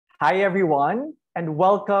Hi everyone, and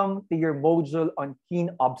welcome to your module on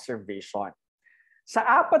keen observation. Sa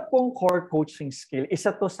apat pong core coaching skill,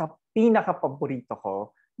 isa to sa pinaka-paborito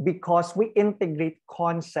ko because we integrate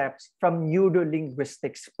concepts from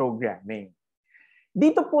neurolinguistics programming.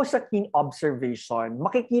 Dito po sa keen observation,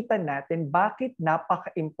 makikita natin bakit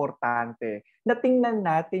napaka-importante na tingnan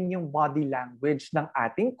natin yung body language ng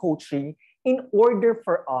ating coaching in order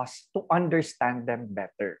for us to understand them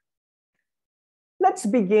better. Let's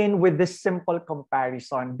begin with this simple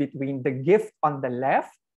comparison between the gift on the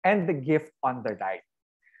left and the gift on the right.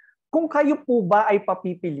 Kung kayo po ba ay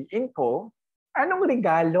papipiliin ko, anong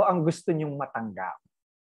regalo ang gusto niyong matanggap?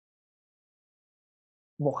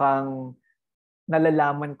 Mukhang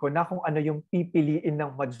nalalaman ko na kung ano yung pipiliin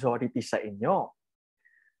ng majority sa inyo.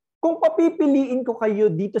 Kung papipiliin ko kayo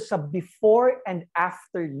dito sa before and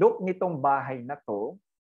after look nitong bahay na to,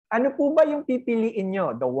 ano po ba yung pipiliin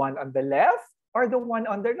nyo? The one on the left or the one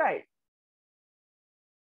on the right?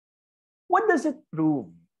 What does it prove?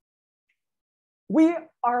 We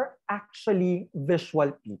are actually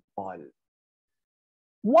visual people.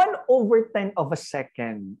 1/10 of a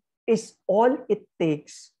second is all it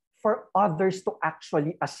takes for others to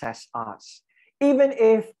actually assess us. Even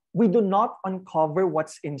if we do not uncover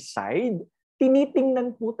what's inside,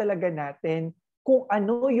 tinitingnan po talaga natin kung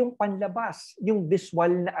ano yung panlabas, yung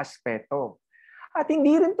visual na aspeto. At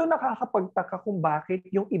hindi rin to nakakapagtaka kung bakit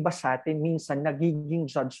yung iba sa atin minsan nagiging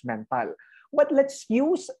judgmental. But let's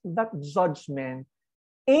use that judgment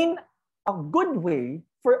in a good way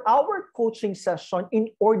for our coaching session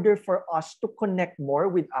in order for us to connect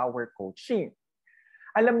more with our coaching.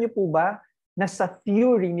 Alam niyo po ba, na sa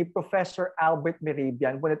theory ni Professor Albert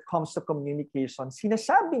Mehrabian when it comes to communication,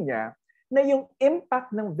 sinasabi niya na yung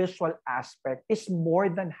impact ng visual aspect is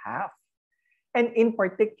more than half. And in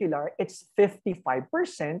particular, it's 55%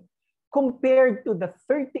 compared to the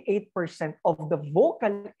 38% of the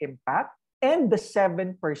vocal impact and the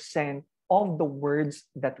 7% of the words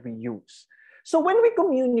that we use. So when we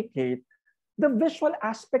communicate, the visual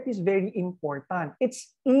aspect is very important.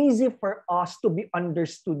 It's easy for us to be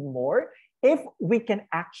understood more if we can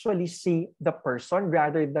actually see the person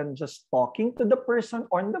rather than just talking to the person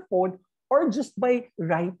on the phone or just by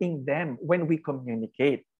writing them when we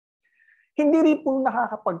communicate. Hindi rin po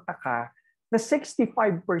nakakapagtaka na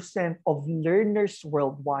 65% of learners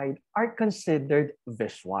worldwide are considered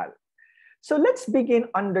visual. So let's begin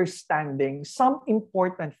understanding some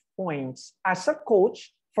important points as a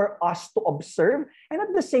coach for us to observe and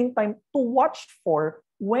at the same time to watch for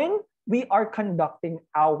when we are conducting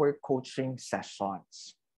our coaching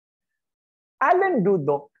sessions. Alan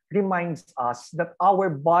Rudok reminds us that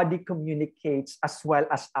our body communicates as well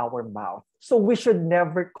as our mouth. So we should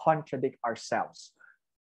never contradict ourselves.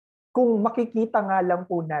 Kung makikita nga lang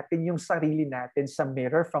po natin yung sarili natin sa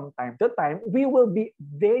mirror from time to time, we will be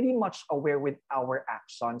very much aware with our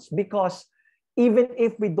actions because even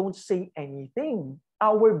if we don't say anything,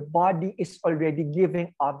 our body is already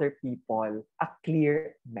giving other people a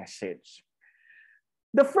clear message.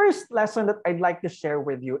 The first lesson that I'd like to share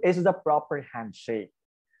with you is the proper handshake.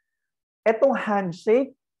 Etong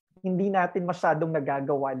handshake, hindi natin masyadong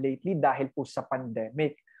nagagawa lately dahil po sa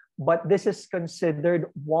pandemic. But this is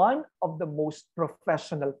considered one of the most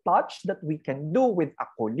professional touch that we can do with a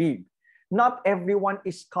colleague. Not everyone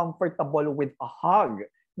is comfortable with a hug.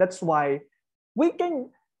 That's why we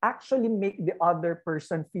can actually make the other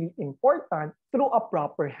person feel important through a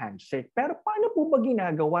proper handshake. Pero paano po ba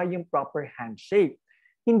ginagawa yung proper handshake?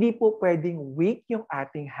 Hindi po pwedeng weak yung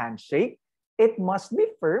ating handshake. It must be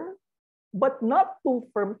firm, but not too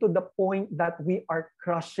firm to the point that we are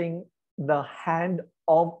crushing the hand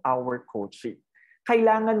of our coachee.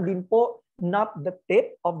 Kailangan din po not the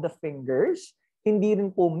tip of the fingers, hindi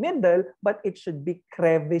rin po middle, but it should be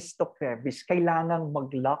crevice to crevice. Kailangan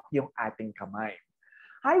mag-lock yung ating kamay.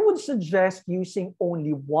 I would suggest using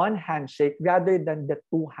only one handshake rather than the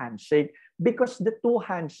two handshake because the two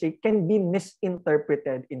handshake can be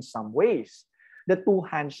misinterpreted in some ways. The two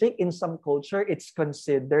handshake in some culture, it's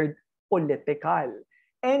considered political.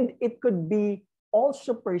 And it could be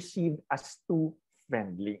also perceived as too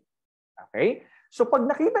friendly. Okay? So pag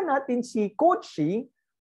nakita natin si coachee,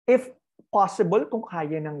 if possible, kung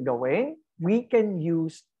kaya nang gawin, we can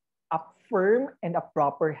use a firm and a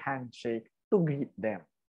proper handshake to greet them.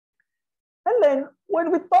 And then, when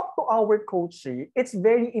we talk to our coachee, it's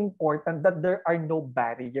very important that there are no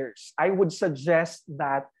barriers. I would suggest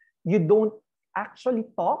that you don't actually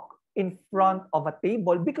talk in front of a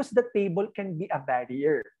table because the table can be a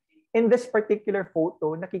barrier. In this particular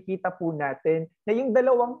photo, nakikita po natin na yung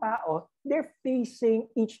dalawang tao, they're facing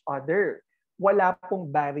each other. Wala pong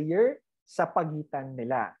barrier sa pagitan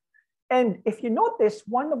nila. And if you notice,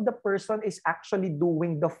 one of the person is actually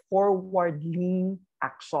doing the forward lean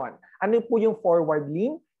action. Ano po yung forward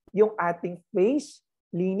lean? Yung ating face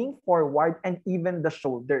leaning forward and even the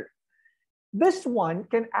shoulder. This one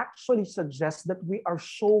can actually suggest that we are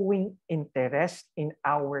showing interest in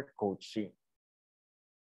our coaching.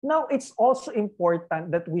 Now, it's also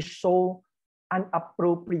important that we show an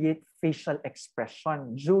appropriate facial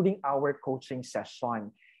expression during our coaching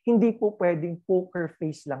session. Hindi po pwedeng poker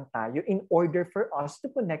face lang tayo in order for us to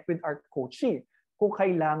connect with our coachee. Kung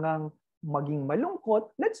kailangang maging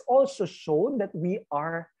malungkot, let's also show that we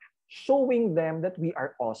are showing them that we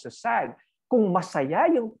are also sad. Kung masaya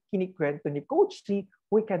yung kinikwento ni coachee,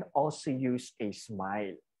 we can also use a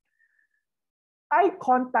smile. Eye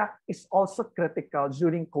contact is also critical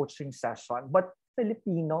during coaching session, but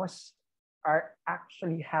Filipinos are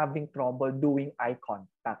actually having trouble doing eye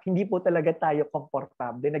contact. Hindi po talaga tayo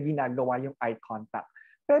komportable na ginagawa yung eye contact.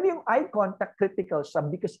 Pero yung eye contact critical siya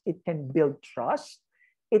because it can build trust.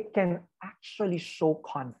 It can actually show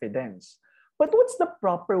confidence. But what's the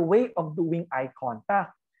proper way of doing eye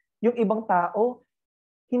contact? Yung ibang tao,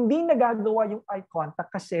 hindi nagagawa yung eye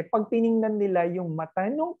contact kasi pag tiningnan nila yung mata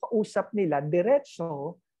nung kausap nila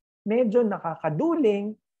diretso, medyo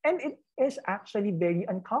nakakaduling, and it is actually very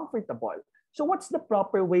uncomfortable. So what's the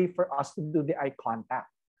proper way for us to do the eye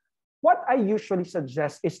contact? What I usually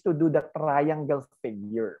suggest is to do the triangle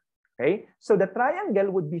figure. Okay? So the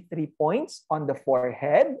triangle would be 3 points on the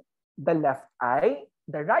forehead, the left eye,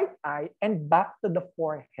 the right eye, and back to the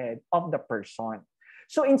forehead of the person.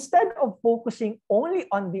 So instead of focusing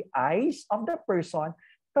only on the eyes of the person,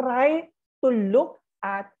 try to look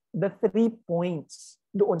at the 3 points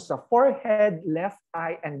doon sa forehead, left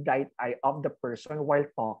eye, and right eye of the person while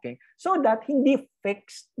talking so that hindi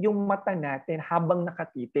fixed yung mata natin habang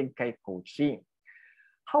nakatitig kay coaching.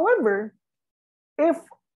 However, if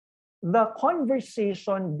the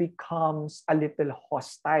conversation becomes a little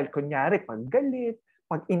hostile, kunyari pag galit,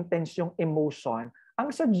 pag intense yung emotion,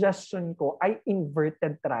 ang suggestion ko ay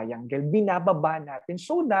inverted triangle. Binababa natin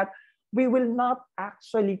so that we will not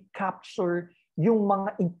actually capture yung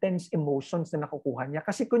mga intense emotions na nakukuha niya.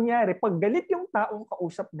 Kasi kunyari, pag galit yung taong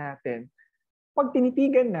kausap natin, pag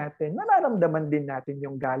tinitigan natin, nararamdaman din natin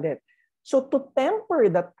yung galit. So to temper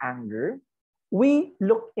that anger, we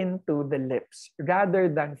look into the lips rather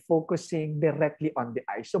than focusing directly on the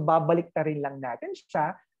eyes. So babalik na rin lang natin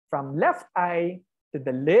siya from left eye to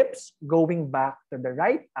the lips, going back to the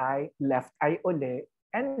right eye, left eye uli,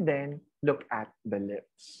 and then look at the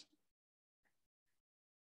lips.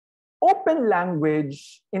 Open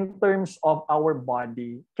language in terms of our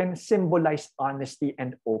body can symbolize honesty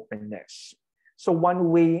and openness. So one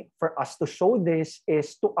way for us to show this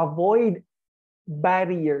is to avoid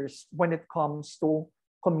barriers when it comes to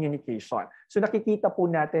communication. So nakikita po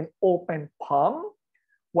natin open palm,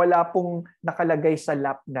 wala pong nakalagay sa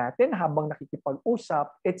lap natin habang nakikipag-usap.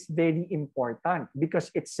 It's very important because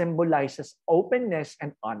it symbolizes openness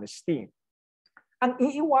and honesty. Ang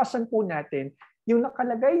iiwasan po natin, yung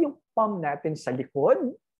nakalagay yung palm natin sa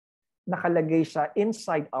likod, nakalagay siya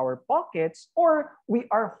inside our pockets, or we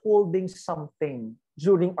are holding something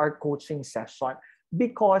during our coaching session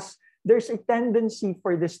because there's a tendency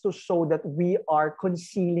for this to show that we are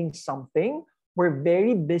concealing something, we're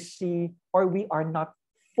very busy, or we are not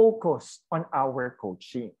focused on our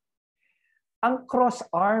coaching. Ang cross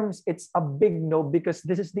arms, it's a big no because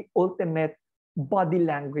this is the ultimate body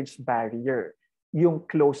language barrier. Yung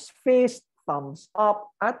closed fist, thumbs up,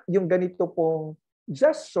 at yung ganito pong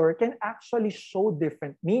gesture can actually show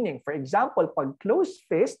different meaning. For example, pag closed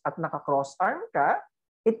fist at naka-cross arm ka,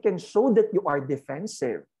 it can show that you are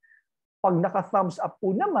defensive. Pag naka-thumbs up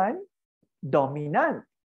po naman, dominant.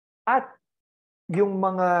 At yung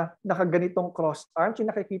mga nakaganitong cross arms,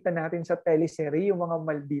 yung nakikita natin sa teleserye, yung mga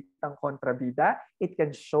malditang kontrabida, it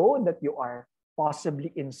can show that you are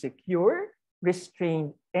possibly insecure,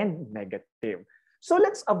 restrained, and negative. So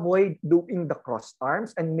let's avoid doing the cross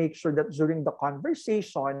arms and make sure that during the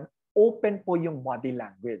conversation, open po yung body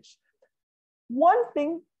language. One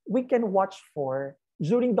thing we can watch for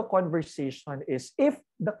during the conversation is if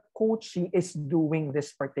the coachee is doing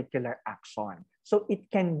this particular action. So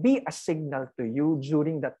it can be a signal to you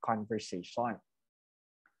during that conversation.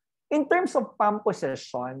 In terms of palm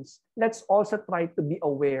possessions, let's also try to be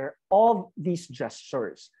aware of these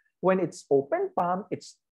gestures. When it's open palm,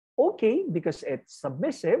 it's okay because it's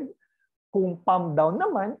submissive. Kung palm down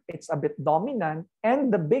naman, it's a bit dominant.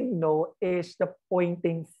 And the big no is the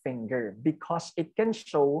pointing finger because it can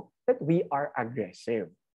show that we are aggressive.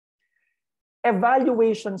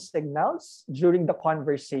 Evaluation signals during the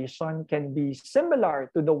conversation can be similar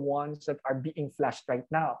to the ones that are being flashed right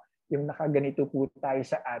now. yung nakaganito po tayo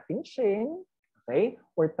sa ating chin, okay?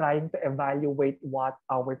 We're trying to evaluate what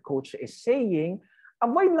our coach is saying.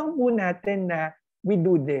 Avoid lang po natin na we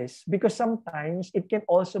do this because sometimes it can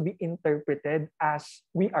also be interpreted as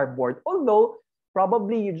we are bored. Although,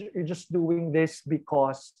 probably you're just doing this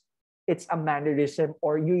because it's a mannerism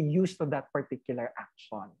or you're used to that particular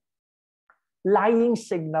action. Lying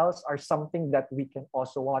signals are something that we can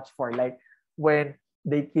also watch for. Like when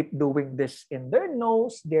they keep doing this in their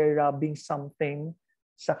nose, they're rubbing something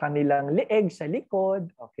sa kanilang leeg, sa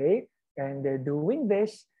likod, okay? And they're doing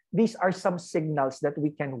this. These are some signals that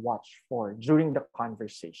we can watch for during the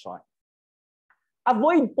conversation.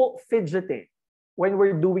 Avoid po fidgeting when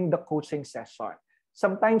we're doing the coaching session.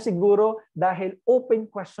 Sometimes siguro dahil open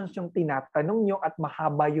questions yung tinatanong nyo at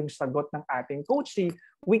mahaba yung sagot ng ating coachee,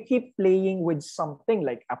 we keep playing with something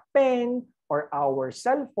like a pen or our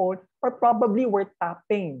cell phone, or probably we're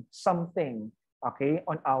tapping something, okay,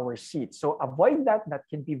 on our seat. So avoid that. That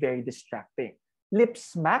can be very distracting. Lip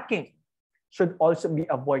smacking should also be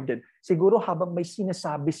avoided. Siguro habang may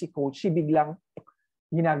sinasabi si coachee, biglang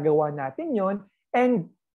ginagawa natin yon,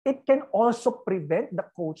 and it can also prevent the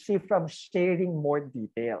coachee from sharing more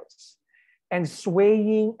details. And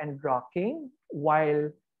swaying and rocking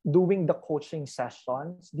while doing the coaching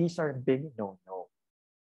sessions, these are big no-no.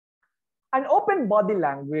 An open body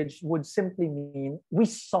language would simply mean we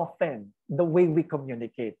soften the way we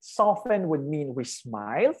communicate. Soften would mean we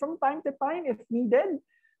smile from time to time if needed.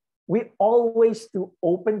 We always do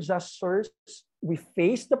open gestures. We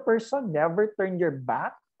face the person, never turn your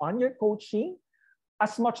back on your coaching.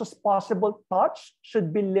 As much as possible, touch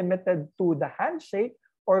should be limited to the handshake,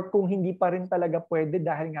 or kung hindi pa rin talaga pwede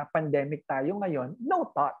dahil nga pandemic tayo ngayon, no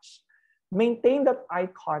touch. Maintain that eye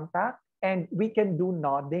contact, and we can do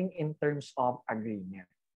nodding in terms of agreement.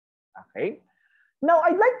 Okay? Now,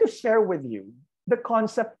 I'd like to share with you the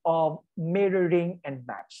concept of mirroring and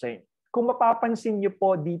matching. Kung mapapansin niyo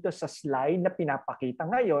po dito sa slide na pinapakita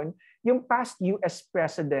ngayon, yung past US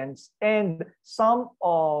presidents and some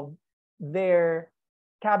of their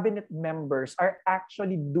cabinet members are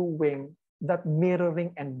actually doing that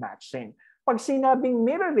mirroring and matching. Pag sinabing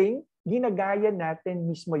mirroring, ginagaya natin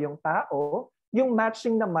mismo yung tao. Yung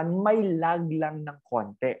matching naman, may lag lang ng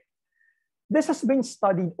konti. This has been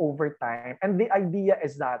studied over time, and the idea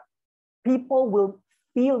is that people will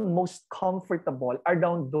feel most comfortable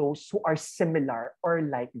around those who are similar or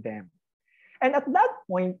like them. And at that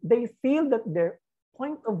point, they feel that their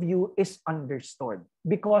point of view is understood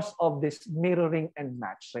because of this mirroring and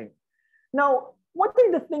matching. Now, what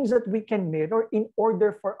are the things that we can mirror in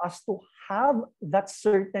order for us to have that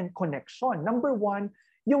certain connection? Number one,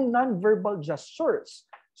 yung non-verbal gestures.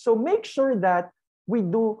 So make sure that we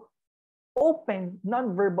do open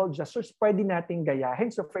non-verbal gestures. Pwede nating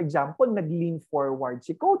gayahin. So for example, nag-lean forward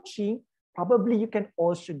si coaching, probably you can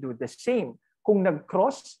also do the same. Kung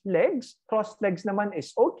nag-cross legs naman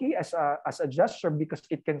is okay as a gesture because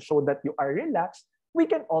it can show that you are relaxed. We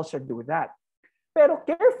can also do that. Pero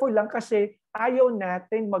careful lang kasi ayaw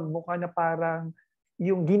natin magmukha na parang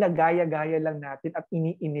yung ginagaya-gaya lang natin at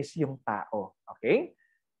iniinis yung tao. Okay?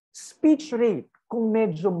 Speech rate. Kung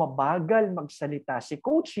medyo mabagal magsalita si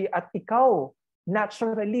coachee at ikaw,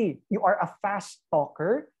 naturally, you are a fast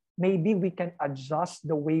talker, maybe we can adjust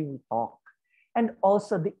the way we talk. And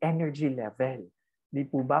also the energy level. Di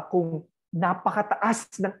po ba? Kung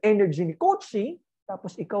napakataas ng energy ni coachee,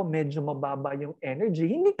 tapos ikaw medyo mababa yung energy,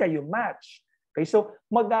 hindi kayo match. Okay, so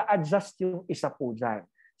mag-a-adjust yung isa po dyan.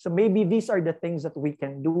 So maybe these are the things that we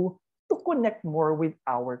can do to connect more with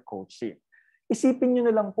our coaching. Isipin nyo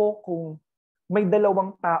na lang po kung may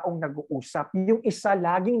dalawang taong nag-uusap, yung isa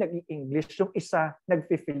laging nag-i-English, yung isa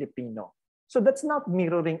nag-Filipino. So that's not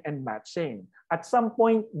mirroring and matching. At some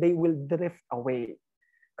point, they will drift away.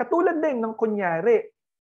 Katulad din ng kunyari,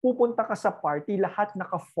 pupunta ka sa party, lahat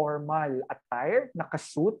naka-formal attire,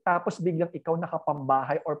 naka-suit, tapos biglang ikaw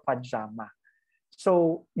nakapambahay or pajama.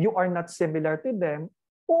 So you are not similar to them,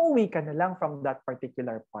 uuwi ka na lang from that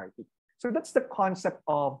particular party. So that's the concept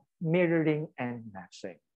of mirroring and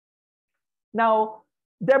matching. Now,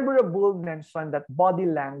 Deborah Bull mentioned that body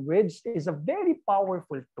language is a very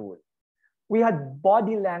powerful tool. We had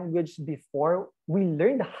body language before we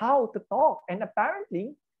learned how to talk. And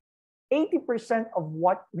apparently, 80% of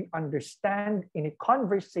what we understand in a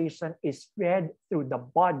conversation is read through the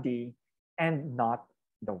body and not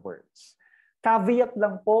the words. Caveat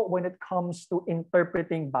lang po when it comes to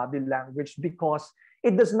interpreting body language because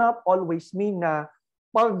it does not always mean na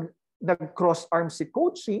pag nag-cross arm si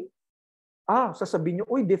coaching, sasabihin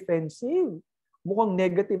nyo, uy, defensive. Mukhang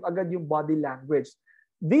negative agad yung body language.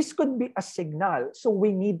 This could be a signal, so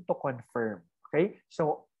we need to confirm. Okay?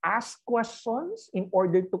 So ask questions in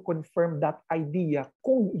order to confirm that idea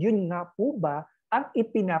kung yun nga po ba ang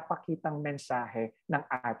ipinapakitang mensahe ng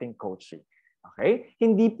ating coaching. Okay?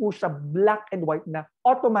 Hindi po siya black and white na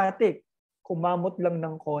automatic. Kumamot lang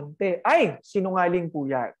ng konti. Ay, sinungaling po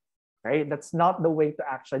yan. Okay? That's not the way to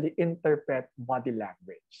actually interpret body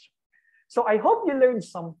language. So I hope you learned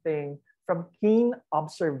something from keen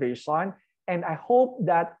observation, and I hope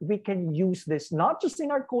that we can use this not just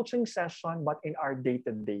in our coaching session but in our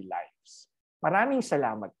day-to-day lives. Maraming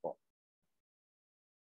salamat po.